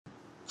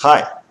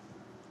Hi,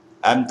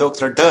 I'm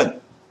Dr.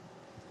 Dunn.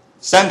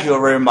 Thank you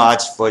very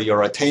much for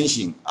your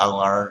attention on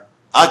our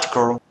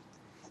article.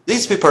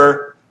 This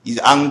paper is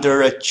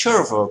under a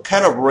careful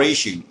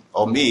collaboration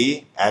of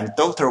me and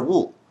Dr.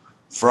 Wu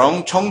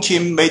from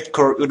Chongqing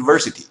Medical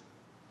University,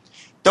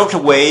 Dr.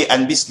 Wei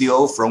and Ms.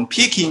 Liu from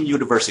Peking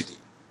University,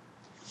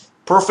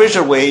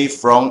 Professor Wei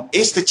from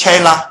East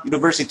China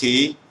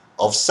University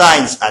of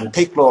Science and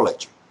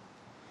Technology,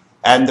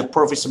 and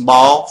Professor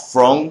Mao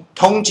from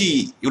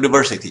Tongji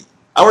University.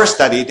 Our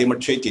study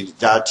demonstrated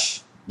that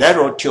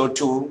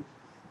Nano-TiO2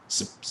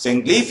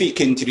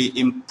 significantly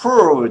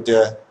improved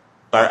the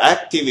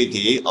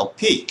bioactivity of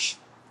PEEK,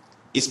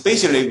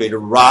 especially with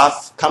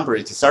rough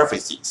composite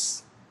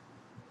surfaces.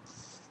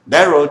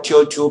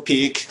 Nano-TiO2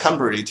 PEEK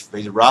composite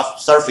with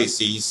rough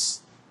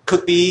surfaces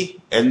could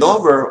be a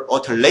novel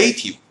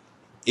alternative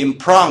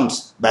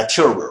implant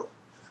material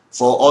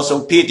for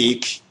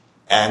orthopedic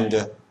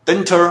and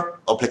dental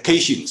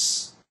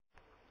applications.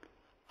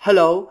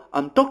 Hello,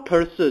 I'm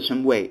Dr.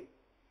 Xiaochen Liu.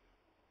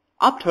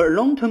 After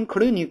long-term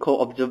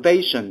clinical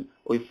observation,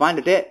 we find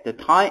that the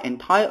tie and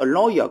tie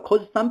alloy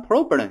cause some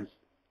problems,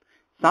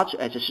 such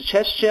as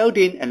stress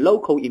shielding and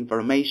local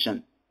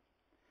inflammation.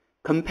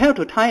 Compared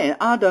to tie and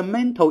other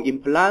metal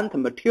implant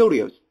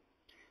materials,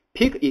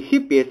 PEEK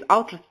exhibits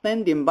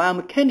outstanding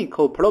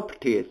biomechanical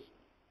properties.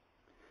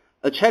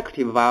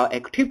 Attractive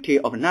bioactivity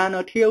of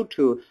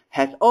Nano-TiO2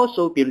 has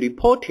also been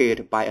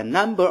reported by a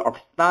number of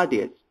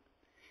studies.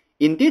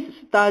 In this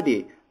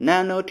study,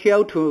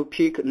 Nano-TiO2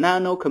 PEEK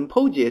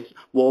nanocomposites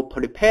were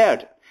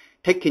prepared,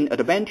 taking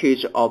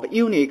advantage of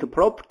unique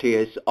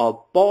properties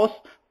of both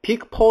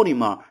PEEK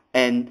polymer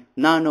and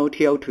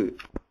Nano-TiO2.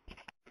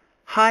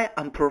 Hi,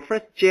 I'm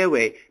Professor Jie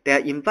Wei.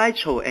 Their in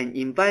vitro and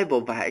in vivo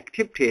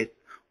bioactivities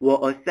were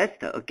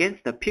assessed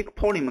against the PEEK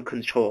polymer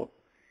control.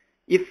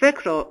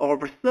 Effect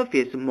of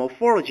surface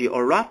morphology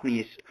or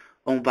roughness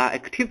on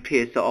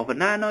bioactivities of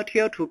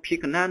Nano-TiO2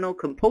 PEEK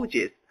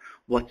nanocomposites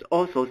was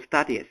also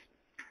studied.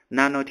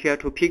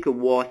 Nano-TiO2 PEEK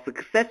was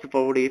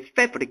successfully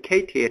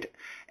fabricated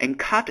and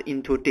cut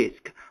into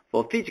discs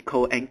for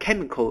physical and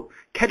chemical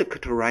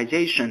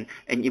characterization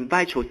and in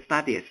vitro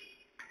studies,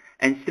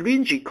 and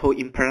cylindrical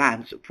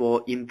implants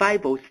for in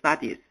vivo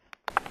studies.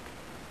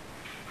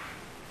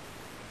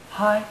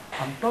 Hi,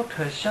 I'm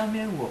Dr.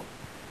 Xiaomian Wu.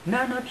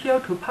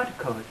 Nano-TiO2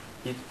 particles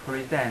is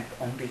present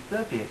on the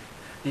surface.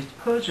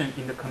 Dispersion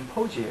in the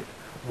composite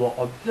were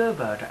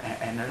observed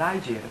and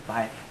analyzed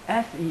by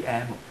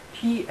SEM,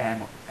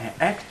 TM, and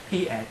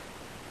XPS.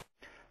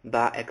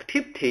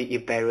 Bioactivity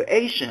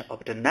evaluation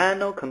of the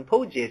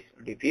nanocomposites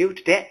revealed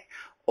that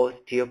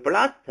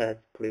osteoblasts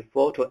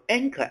prefer to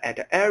anchor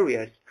at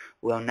areas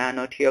where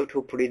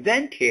Nano-TiO2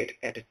 presented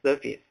at the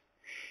surface.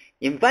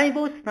 In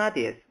vivo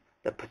studies,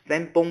 the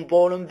percent bone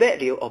volume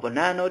value of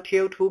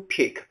Nano-TiO2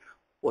 PEEK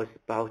was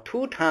about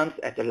 2 times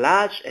as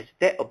large as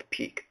that of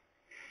PEEK.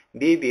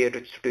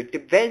 Vivid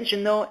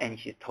three-dimensional and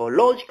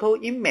histological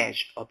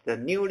image of the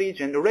newly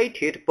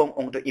generated bone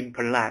on the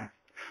implant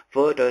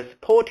further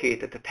supported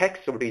the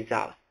test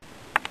results.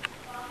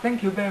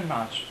 Thank you very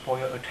much for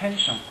your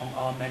attention on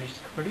our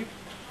manuscript.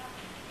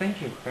 Thank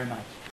you very much.